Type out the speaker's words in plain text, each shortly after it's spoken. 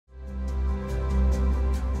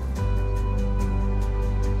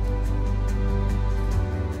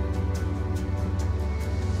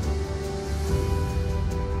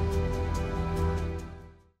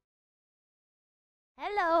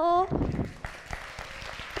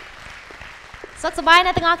សុខសប្បាយ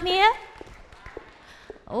ណាស់ទាំងអស់គ្នា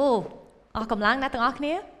អូអស់កម្លាំងណាស់ទាំងអស់គ្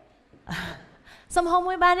នាសុំហៅ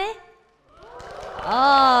មួយបានទេ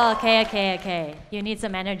Oh, okay. You need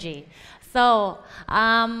some energy. So,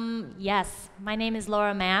 yes, my name is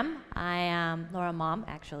Laura Mam. I am Laura Mom,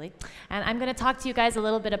 actually. And I'm going to talk to you guys a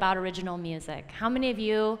little bit about original music. How many of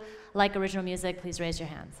you like original music? Please raise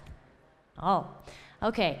your hands. Oh,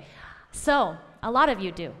 okay. So, a lot of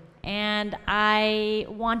you do. And I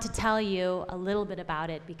want to tell you a little bit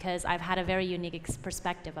about it because I've had a very unique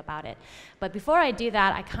perspective about it. But before I do that,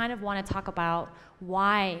 I kind of want to talk about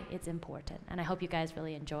why it's important. And I hope you guys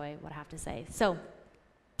really enjoy what I have to say. So,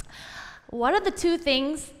 what are the two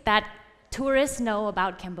things that tourists know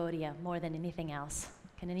about Cambodia more than anything else?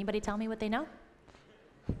 Can anybody tell me what they know?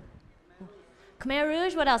 Khmer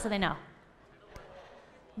Rouge, what else do they know?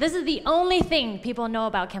 This is the only thing people know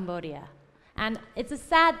about Cambodia. And it's a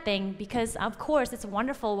sad thing because, of course, it's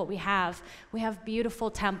wonderful what we have. We have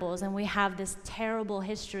beautiful temples and we have this terrible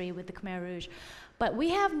history with the Khmer Rouge. But we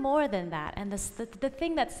have more than that. And the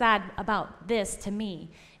thing that's sad about this, to me,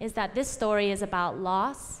 is that this story is about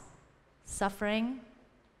loss, suffering,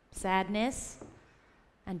 sadness,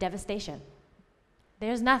 and devastation.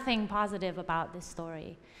 There's nothing positive about this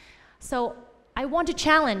story. So I want to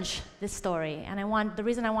challenge this story, and the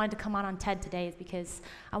reason I wanted to come on TED today is because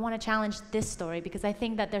I want to challenge this story because I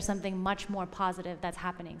think that there's something much more positive that's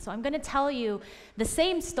happening. So I'm going to tell you the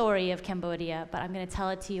same story of Cambodia, but I'm going to tell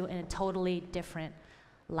it to you in a totally different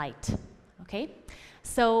light, okay?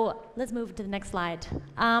 So let's move to the next slide.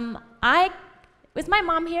 Is my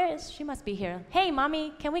mom here? She must be here. Hey,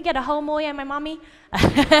 mommy, can we get a homoy on my mommy?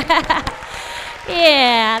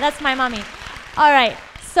 Yeah, that's my mommy. All right.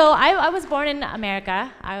 So I was born in America.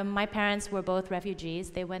 My parents were both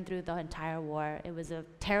refugees. They went through the entire war. It was a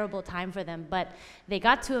terrible time for them, but they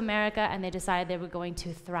got to America and they decided they were going to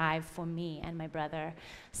thrive for me and my brother.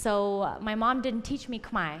 So my mom didn't teach me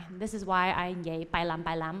Khmer. This is why I yay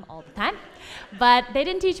bailam all the time. But they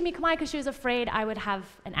didn't teach me Khmer because she was afraid I would have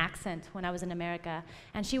an accent when I was in America.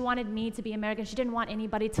 And she wanted me to be American. She didn't want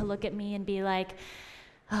anybody to look at me and be like,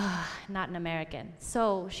 not an American. So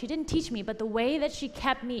she didn't teach me, but the way that she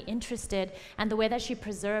kept me interested and the way that she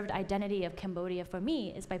preserved identity of Cambodia for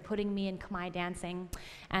me is by putting me in Khmer dancing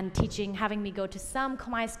and having me go to some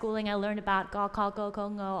Khmer schooling. I learned about Go, Kal, Go,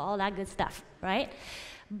 Kongo, all that good stuff, right?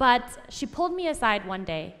 But she pulled me aside one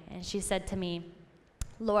day and she said to me,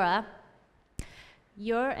 Laura,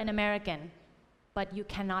 you're an American, but you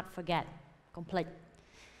cannot forget completely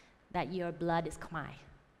that your blood is Khmer.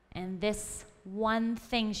 And this one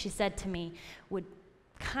thing she said to me would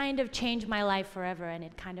kind of change my life forever, and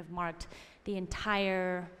it kind of marked the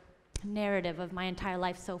entire narrative of my entire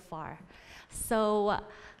life so far. So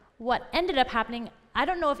what ended up happening, I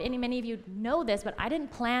don't know if many of you know this, but I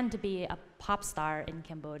didn't plan to be a pop star in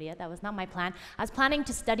Cambodia. That was not my plan. I was planning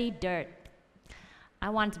to study dirt. I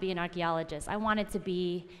wanted to be an archaeologist. I wanted to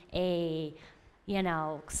be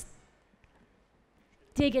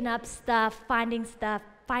digging up stuff, finding stuff,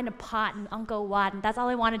 find a pot in Angkor Wat, and that's all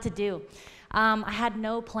I wanted to do. I had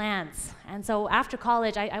no plans. And so after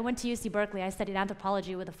college, I went to UC Berkeley. I studied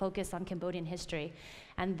anthropology with a focus on Cambodian history.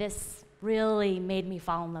 And this really made me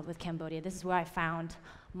fall in love with Cambodia. This is where I found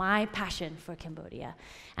my passion for Cambodia.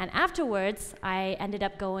 And afterwards, I ended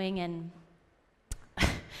up going and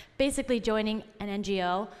basically joining an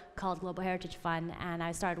NGO called Global Heritage Fund, and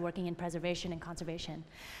I started working in preservation and conservation.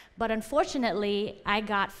 But unfortunately, I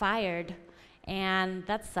got fired. And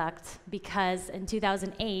that sucked because in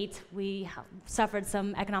 2008, we suffered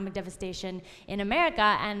some economic devastation in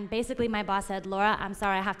America. And basically my boss said, Laura, I'm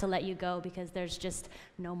sorry, I have to let you go because there's just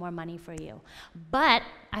no more money for you. But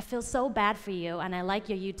I feel so bad for you and I like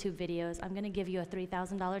your YouTube videos. I'm going to give you a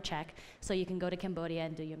 $3,000 check so you can go to Cambodia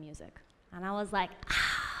and do your music. And I was like,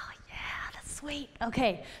 oh, yeah, that's sweet.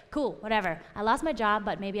 Okay, cool, whatever. I lost my job,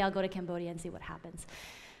 but maybe I'll go to Cambodia and see what happens.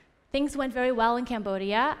 Things went very well in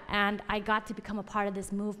Cambodia, and I got to become a part of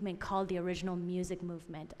this movement called the Original Music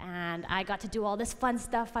Movement. And I got to do all this fun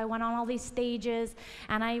stuff. I went on all these stages,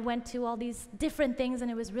 and I went to all these different things, and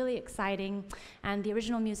it was really exciting. And the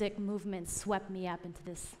Original Music Movement swept me up into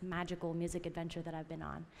this magical music adventure that I've been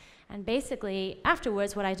on. And basically,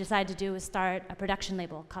 afterwards, what I decided to do was start a production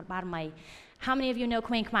label called Barmai. How many of you know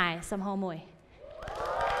Queen Khmer? Some homoy.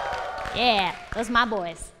 Yeah, those are my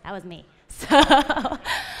boys. That was me. So,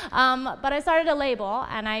 but I started a label,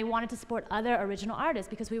 and I wanted to support other original artists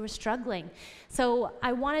because we were struggling. So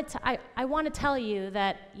I want to tell you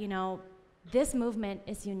that, this movement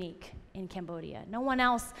is unique in Cambodia.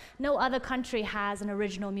 No other country has an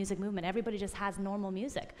original music movement. Everybody just has normal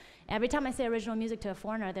music. Every time I say original music to a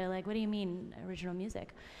foreigner, they're like, what do you mean original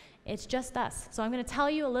music? It's just us. So I'm going to tell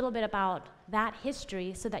you a little bit about that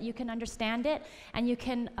history so that you can understand it and you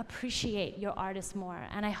can appreciate your artists more.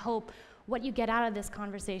 And I hope what you get out of this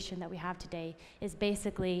conversation that we have today is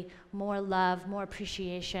basically more love, more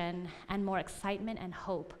appreciation, and more excitement and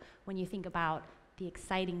hope when you think about the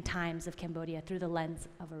exciting times of Cambodia through the lens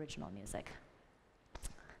of original music.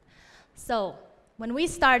 So, when we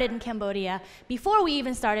started in Cambodia, before we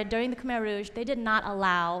even started, during the Khmer Rouge, they did not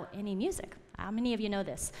allow any music. How many of you know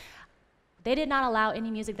this? They did not allow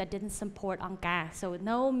any music that didn't support Angkar, so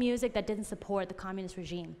no music that didn't support the communist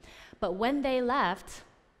regime. But when they left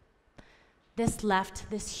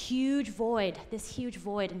this huge void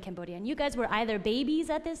in Cambodia. And you guys were either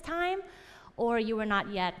babies at this time, or you were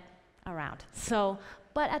not yet around.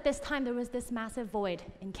 But at this time, there was this massive void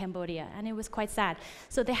in Cambodia, and it was quite sad.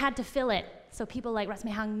 So they had to fill it. So people like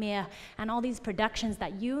Khmer and all these productions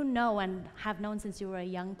that you know and have known since you were a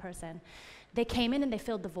young person, they came in and they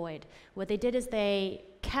filled the void. What they did is they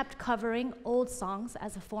kept covering old songs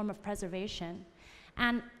as a form of preservation.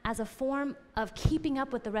 And as a form of keeping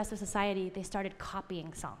up with the rest of society, they started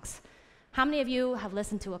copying songs. How many of you have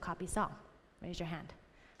listened to a copied song? Raise your hand.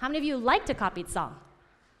 How many of you liked a copied song?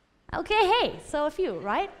 Okay, hey, so a few,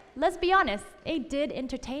 right? Let's be honest, it did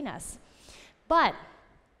entertain us. But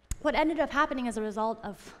what ended up happening as a result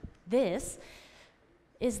of this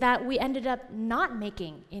is that we ended up not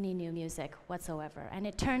making any new music whatsoever. And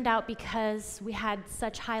it turned out because we had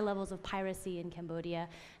such high levels of piracy in Cambodia,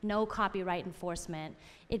 no copyright enforcement,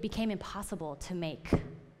 it became impossible to make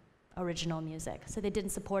original music. So they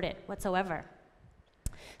didn't support it whatsoever.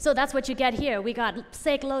 So that's what you get here. We got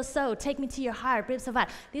Sek Lo So, Take Me to Your Heart, Brib Savat.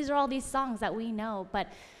 These are all these songs that we know, but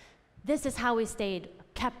this is how we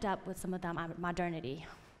kept up with some of the modernity.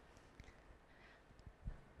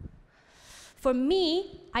 For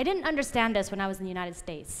me, I didn't understand this when I was in the United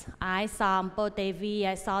States. I saw Mpo TV,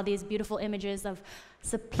 I saw these beautiful images of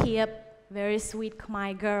Sapiep, very sweet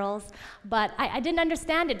Khmer girls, but I didn't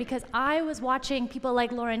understand it because I was watching people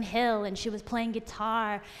like Lauryn Hill, and she was playing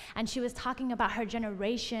guitar, and she was talking about her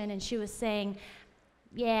generation, and she was saying,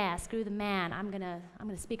 yeah, screw the man, I'm gonna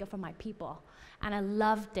speak up for my people. And I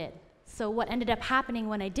loved it. So what ended up happening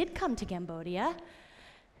when I did come to Cambodia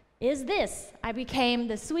is this. I became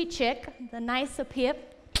the sweet chick, the nice Sapiep,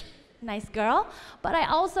 nice girl, but I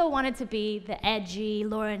also wanted to be the edgy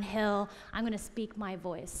Lauryn Hill, I'm gonna speak my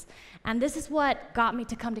voice. And this is what got me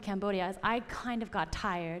to come to Cambodia, is I kind of got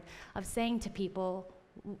tired of saying to people,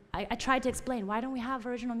 I tried to explain, why don't we have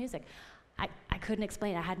original music? I couldn't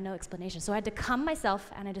explain, I had no explanation. So I had to come myself,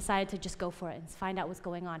 and I decided to just go for it and find out what's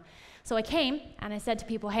going on. So I came, and I said to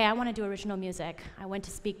people, hey, I wanna do original music. I went to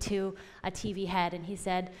speak to a TV head, and he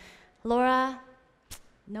said, Laura,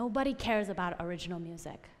 nobody cares about original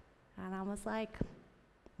music. And I was like,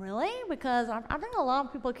 really? Because I think a lot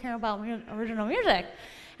of people care about original music.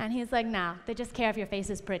 And he's like, nah, they just care if your face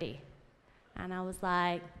is pretty. And I was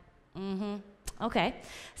like, okay.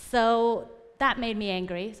 So that made me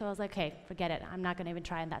angry. So I was like, okay, forget it. I'm not gonna even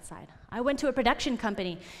try on that side. I went to a production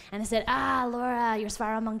company, and they said, Laura, you're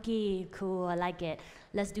Svara Monkey. Cool, I like it.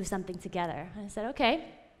 Let's do something together. And I said, okay.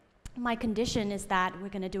 My condition is that we're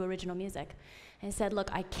gonna do original music. And he said, look,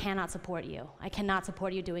 I cannot support you. I cannot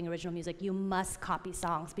support you doing original music. You must copy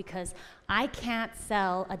songs because I can't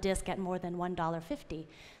sell a disc at more than $1.50.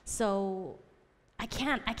 So I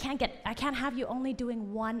can't have you only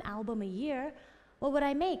doing one album a year. What would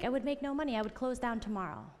I make? I would make no money. I would close down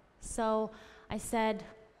tomorrow. So I said,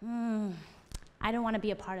 I don't wanna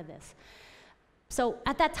be a part of this. So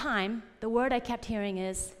at that time, the word I kept hearing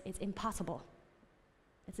is, it's impossible.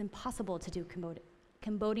 It's impossible to do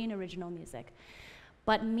Cambodian original music.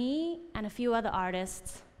 But me and a few other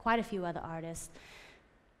artists, quite a few other artists,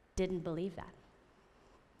 didn't believe that.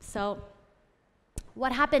 So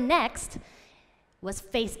what happened next was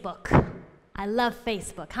Facebook. I love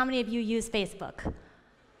Facebook. How many of you use Facebook?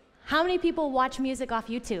 How many people watch music off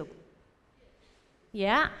YouTube?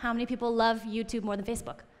 Yeah? How many people love YouTube more than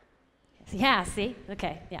Facebook? Yeah, see?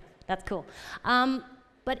 Okay, yeah, that's cool.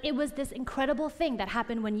 But it was this incredible thing that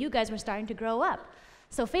happened when you guys were starting to grow up.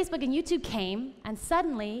 So Facebook and YouTube came, and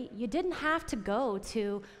suddenly you didn't have to go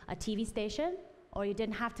to a TV station, or you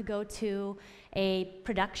didn't have to go to a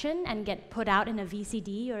production and get put out in a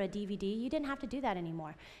VCD or a DVD. You didn't have to do that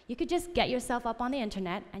anymore. You could just get yourself up on the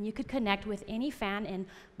internet, and you could connect with any fan in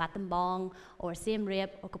Battambang or Siem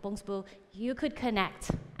Reap or Kapong Spu. You could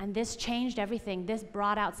connect, and this changed everything. This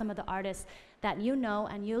brought out some of the artists that you know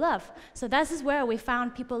and you love. So this is where we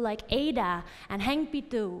found people like Ada and Heng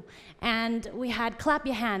Pitu, and we had Clap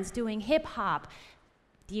Your Hands doing hip hop.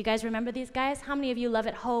 Do you guys remember these guys? How many of you love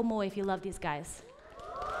it Homo if you love these guys?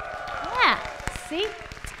 Yeah, see?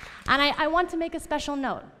 And I want to make a special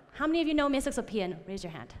note. How many of you know Miss Exopian? Raise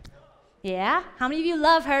your hand. Yeah? How many of you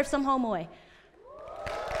love her some homoy?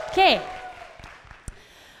 Okay.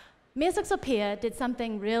 Miss Exopia did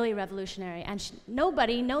something really revolutionary, and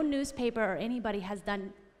nobody, no newspaper or anybody has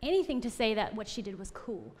done anything to say that what she did was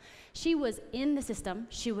cool. She was in the system,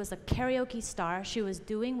 she was a karaoke star, she was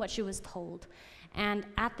doing what she was told, and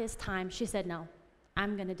at this time she said, no,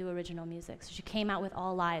 I'm gonna do original music. So she came out with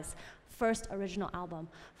All Lies, first original album.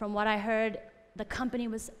 From what I heard, the company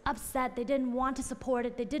was upset, they didn't want to support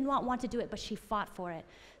it, they didn't want to do it, but she fought for it.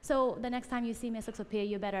 So the next time you see Miss Exopia,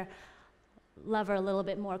 you better love her a little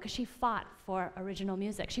bit more, because she fought for original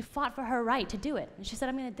music. She fought for her right to do it, and she said,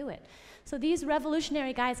 I'm gonna do it. So these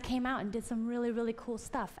revolutionary guys came out and did some really, really cool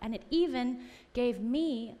stuff, and it even gave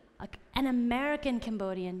me, an American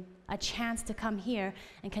Cambodian, a chance to come here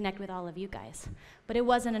and connect with all of you guys. But it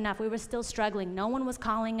wasn't enough. We were still struggling. No one was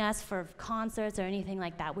calling us for concerts or anything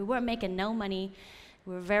like that. We weren't making no money.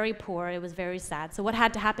 We were very poor. It was very sad. So what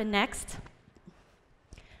had to happen next?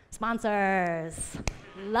 Sponsors.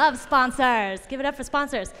 Love sponsors. Give it up for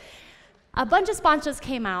sponsors. A bunch of sponsors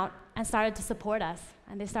came out and started to support us.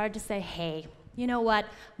 And they started to say, hey, you know what?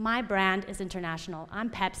 My brand is international. I'm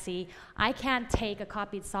Pepsi. I can't take a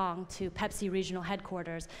copied song to Pepsi regional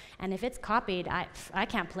headquarters. And if it's copied, I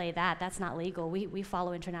can't play that. That's not legal. We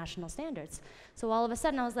follow international standards. So all of a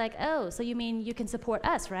sudden I was like, oh, so you mean you can support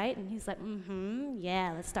us, right? And he's like,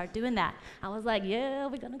 yeah, let's start doing that. I was like, yeah,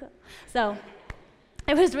 we're gonna go. So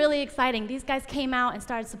it was really exciting. These guys came out and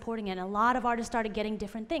started supporting it. And a lot of artists started getting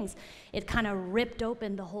different things. It kind of ripped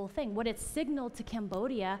open the whole thing. What it signaled to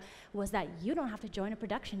Cambodia was that you don't have to join a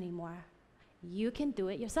production anymore. You can do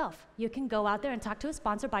it yourself. You can go out there and talk to a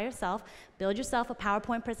sponsor by yourself, build yourself a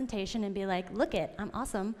PowerPoint presentation and be like, look it, I'm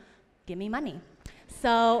awesome, give me money.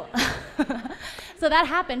 So, so that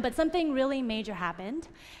happened, but something really major happened,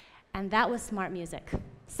 and that was smart music.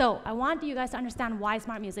 So I want you guys to understand why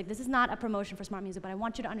smart music. This is not a promotion for smart music, but I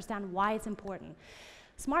want you to understand why it's important.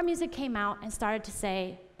 Smart music came out and started to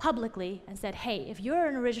say publicly and said, hey, if you're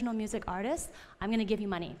an original music artist, I'm gonna give you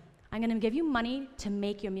money. I'm gonna give you money to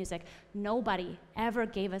make your music. Nobody ever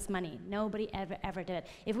gave us money. Nobody ever did it.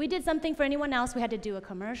 If we did something for anyone else, we had to do a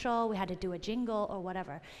commercial, we had to do a jingle or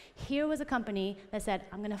whatever. Here was a company that said,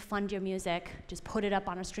 I'm gonna fund your music, just put it up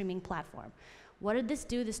on a streaming platform. What did this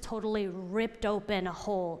do? This totally ripped open a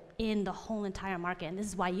hole in the whole entire market. And this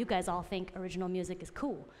is why you guys all think original music is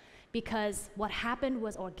cool. Because what happened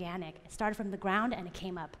was organic. It started from the ground and it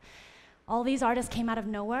came up. All these artists came out of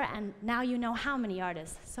nowhere, and now you know how many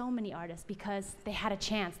artists, so many artists, because they had a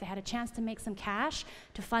chance. They had a chance to make some cash,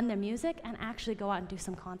 to fund their music, and actually go out and do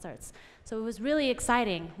some concerts. So it was really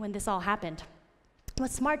exciting when this all happened. What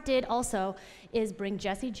Smart did also is bring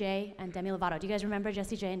Jessie J and Demi Lovato. Do you guys remember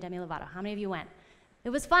Jessie J and Demi Lovato? How many of you went? It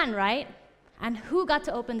was fun, right? And who got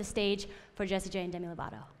to open the stage for Jessie J and Demi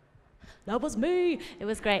Lovato? That was me. It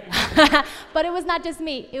was great. But it was not just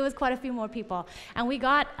me. It was quite a few more people. And we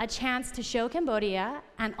got a chance to show Cambodia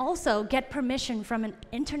and also get permission from an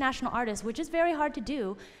international artist, which is very hard to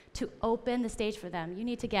do, to open the stage for them. You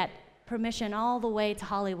need to get permission all the way to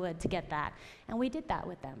Hollywood to get that. And we did that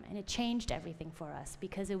with them. And it changed everything for us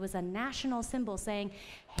because it was a national symbol saying,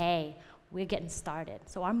 hey, we're getting started.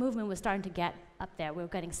 So our movement was starting to get up there. We were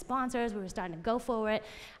getting sponsors, we were starting to go for it.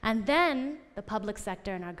 And then the public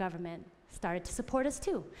sector and our government started to support us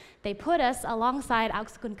too. They put us alongside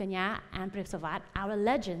Auxkun Kanya and Pripsovat, our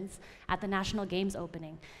legends, at the National Games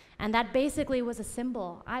opening. And that basically was a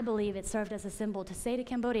symbol. I believe it served as a symbol to say to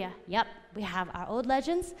Cambodia, yep, we have our old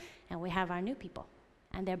legends and we have our new people.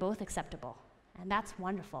 And they're both acceptable. And that's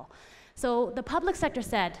wonderful. So the public sector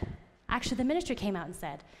said, actually the ministry came out and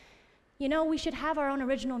said, you know, we should have our own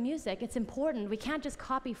original music. It's important. We can't just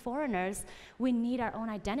copy foreigners. We need our own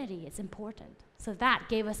identity. It's important. So that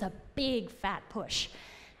gave us a big fat push.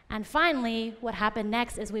 And finally, what happened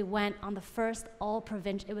next is we went on the first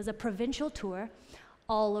it was a provincial tour,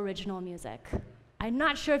 all original music. I'm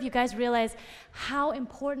not sure if you guys realize how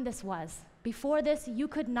important this was. Before this, you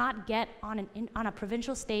could not get on a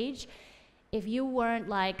provincial stage if you weren't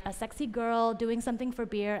like a sexy girl doing something for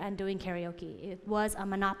beer and doing karaoke. It was a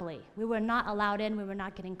monopoly. We were not allowed in, we were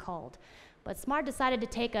not getting called. But Smart decided to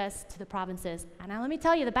take us to the provinces. And now let me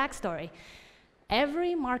tell you the backstory.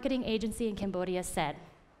 Every marketing agency in Cambodia said,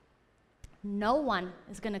 no one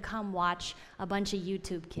is gonna come watch a bunch of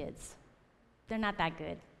YouTube kids. They're not that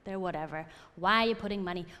good, they're whatever. Why are you putting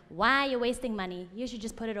money? Why are you wasting money? You should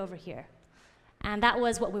just put it over here. And that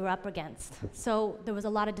was what we were up against. So there was a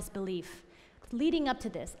lot of disbelief. Leading up to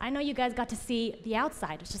this, I know you guys got to see the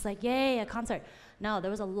outside. It's just like, yay, a concert. No, there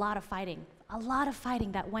was a lot of fighting. a lot of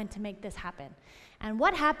fighting that went to make this happen. And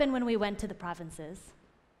what happened when we went to the provinces?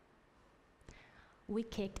 We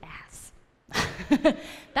kicked ass.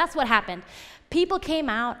 That's what happened. People came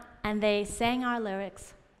out and they sang our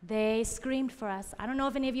lyrics. They screamed for us. I don't know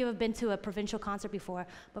if any of you have been to a provincial concert before,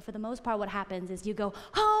 but for the most part what happens is you go,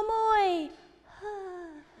 "Homoy!"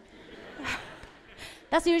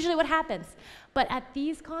 That's usually what happens. But at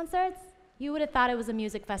these concerts, you would have thought it was a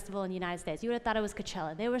music festival in the United States. You would have thought it was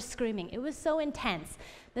Coachella. They were screaming. It was so intense.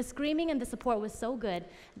 The screaming and the support was so good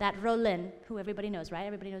that Rolin, who everybody knows, right?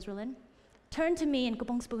 Everybody knows Rolin? Turned to me in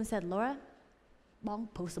Kapong Spoon and said, "Laura, bong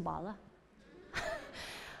posabala."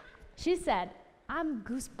 She said, "I'm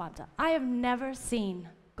goosebumped. I have never seen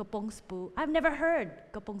Kapong Spoon. I've never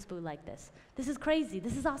heard Kapong Spoon like this. This is crazy.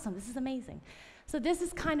 This is awesome. This is amazing." So this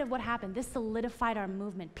is kind of what happened. This solidified our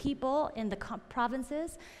movement. People in the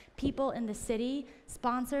provinces, people in the city,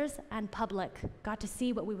 sponsors, and public got to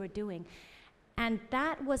see what we were doing. And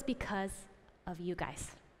that was because of you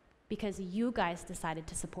guys, because you guys decided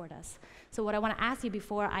to support us. So what I want to ask you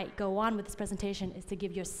before I go on with this presentation is to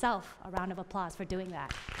give yourself a round of applause for doing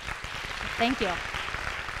that. Thank you.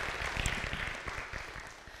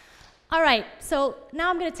 All right, so now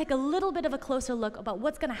I'm going to take a little bit of a closer look about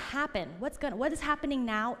what's going to happen, what is happening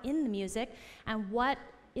now in the music, and what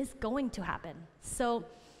is going to happen. So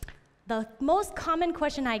the most common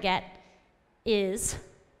question I get is,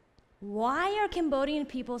 why are Cambodian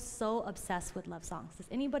people so obsessed with love songs? Does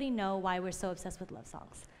anybody know why we're so obsessed with love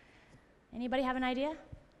songs? Anybody have an idea?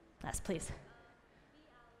 Yes, please.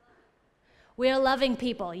 We are loving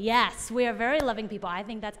people. Yes, we are very loving people. I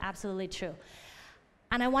think that's absolutely true.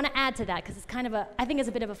 And I want to add to that because it's kind of I think it's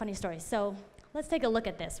a bit of a funny story. So let's take a look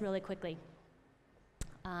at this really quickly.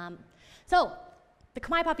 So the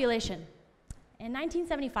Khmer population. In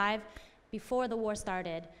 1975, before the war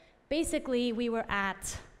started, basically we were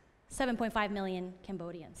at 7.5 million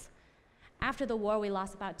Cambodians. After the war, we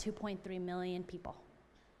lost about 2.3 million people.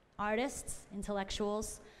 Artists,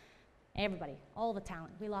 intellectuals, everybody, all the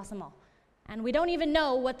talent, we lost them all. And we don't even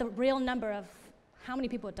know what the real number of how many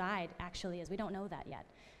people died actually is. We don't know that yet.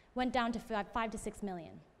 Went down to 5 to 6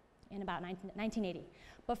 million in about 1980.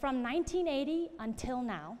 But from 1980 until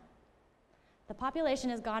now, the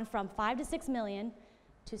population has gone from 5 to 6 million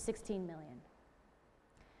to 16 million.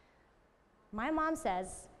 My mom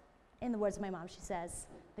says, in the words of my mom, she says,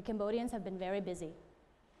 the Cambodians have been very busy.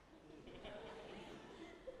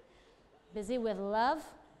 Busy with love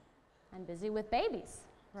and busy with babies,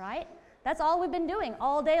 right? That's all we've been doing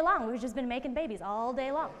all day long. We've just been making babies all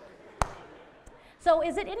day long. So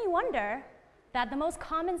is it any wonder that the most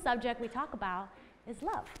common subject we talk about is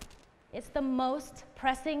love? It's the most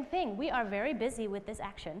pressing thing. We are very busy with this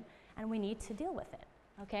action, and we need to deal with it,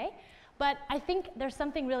 okay? But I think there's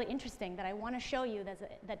something really interesting that I want to show you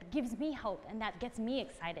that gives me hope and that gets me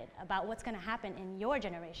excited about what's going to happen in your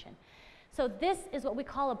generation. So this is what we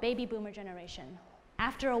call a baby boomer generation.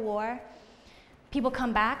 After a war, people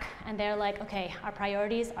come back and they're like, okay, our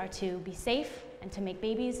priorities are to be safe and to make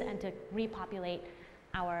babies and to repopulate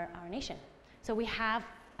our nation. So we have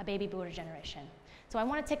a baby boomer generation. So I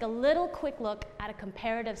want to take a little quick look at a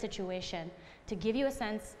comparative situation to give you a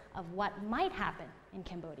sense of what might happen in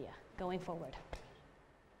Cambodia going forward.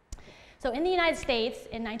 So in the United States,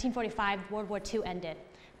 in 1945, World War II ended.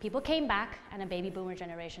 People came back and a baby boomer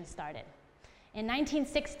generation started. In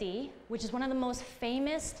 1960, which is one of the most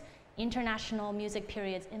famous international music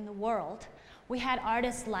periods in the world, we had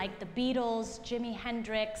artists like the Beatles, Jimi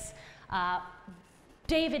Hendrix,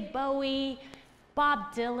 David Bowie,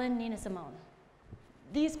 Bob Dylan, Nina Simone.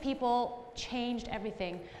 These people changed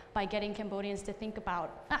everything by getting Cambodians to think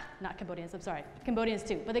about, not Cambodians, I'm sorry, Cambodians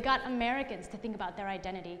too, but they got Americans to think about their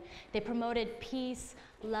identity. They promoted peace,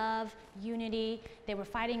 love, unity. They were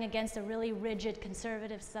fighting against a really rigid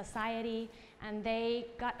conservative society, and they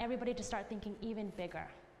got everybody to start thinking even bigger.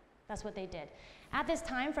 That's what they did. At this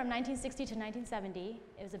time, from 1960 to 1970,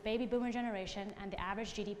 it was a baby boomer generation, and the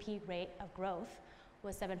average GDP rate of growth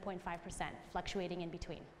was 7.5%, fluctuating in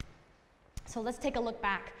between. So let's take a look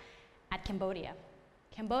back at Cambodia.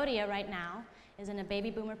 Cambodia right now is in a baby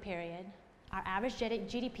boomer period. Our average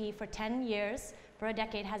GDP for 10 years, for a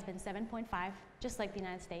decade, has been 7.5, just like the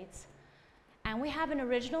United States. And we have an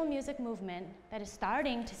original music movement that is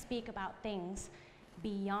starting to speak about things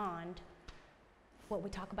beyond what we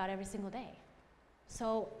talk about every single day.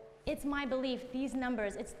 So it's my belief, these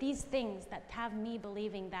numbers, it's these things that have me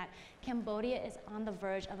believing that Cambodia is on the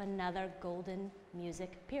verge of another golden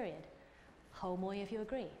music period. Ho moi if you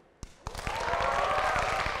agree.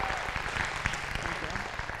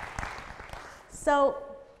 So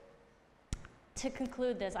to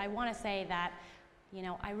conclude this, I want to say that You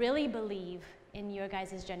know, I really believe in your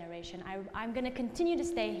guys' generation. I'm going to continue to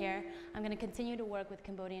stay here. I'm going to continue to work with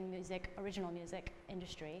Cambodian music, original music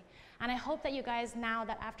industry. And I hope that you guys, now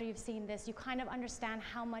that after you've seen this, you kind of understand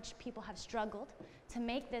how much people have struggled to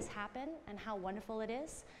make this happen and how wonderful it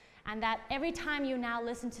is. And that every time you now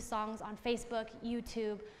listen to songs on Facebook,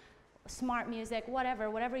 YouTube, smart music,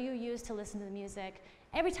 whatever you use to listen to the music,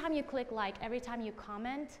 every time you click like, every time you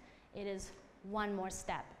comment, it is one more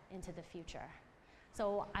step into the future.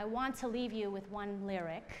 So I want to leave you with one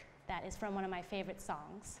lyric that is from one of my favorite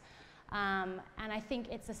songs. And I think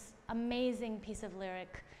it's an amazing piece of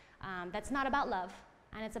lyric that's not about love,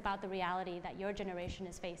 and it's about the reality that your generation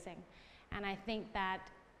is facing. And I think that,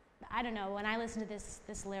 I don't know, when I listened to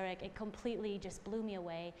this lyric, it completely just blew me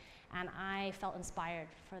away, and I felt inspired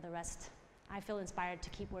for the rest. I feel inspired to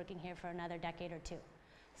keep working here for another decade or two.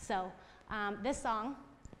 So this song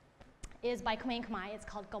is by Khmer. It's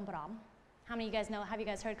called Kompram. How many of you guys know, have you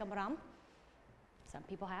guys heard Cambodian? Some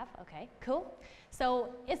people have, okay, cool. So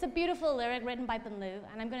it's a beautiful lyric written by Penlu,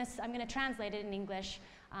 and I'm gonna translate it in English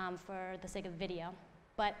for the sake of the video.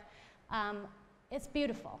 But it's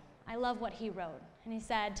beautiful. I love what he wrote. And he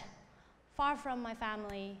said, "Far from my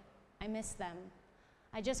family, I miss them.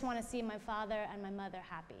 I just want to see my father and my mother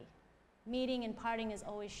happy. Meeting and parting is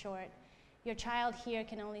always short. Your child here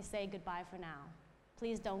can only say goodbye for now.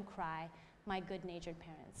 Please don't cry, my good-natured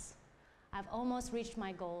parents. I've almost reached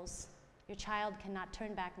my goals. Your child cannot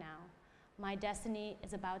turn back now. My destiny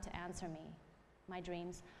is about to answer me. My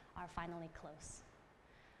dreams are finally close."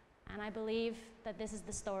 And I believe that this is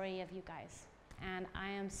the story of you guys. And I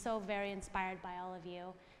am so very inspired by all of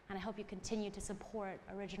you. And I hope you continue to support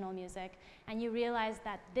original music. And you realize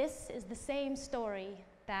that this is the same story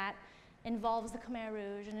that involves the Khmer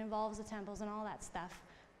Rouge and involves the temples and all that stuff.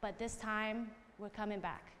 But this time, we're coming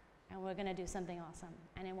back. And we're going to do something awesome,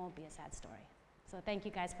 and it won't be a sad story. So thank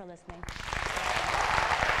you guys for listening.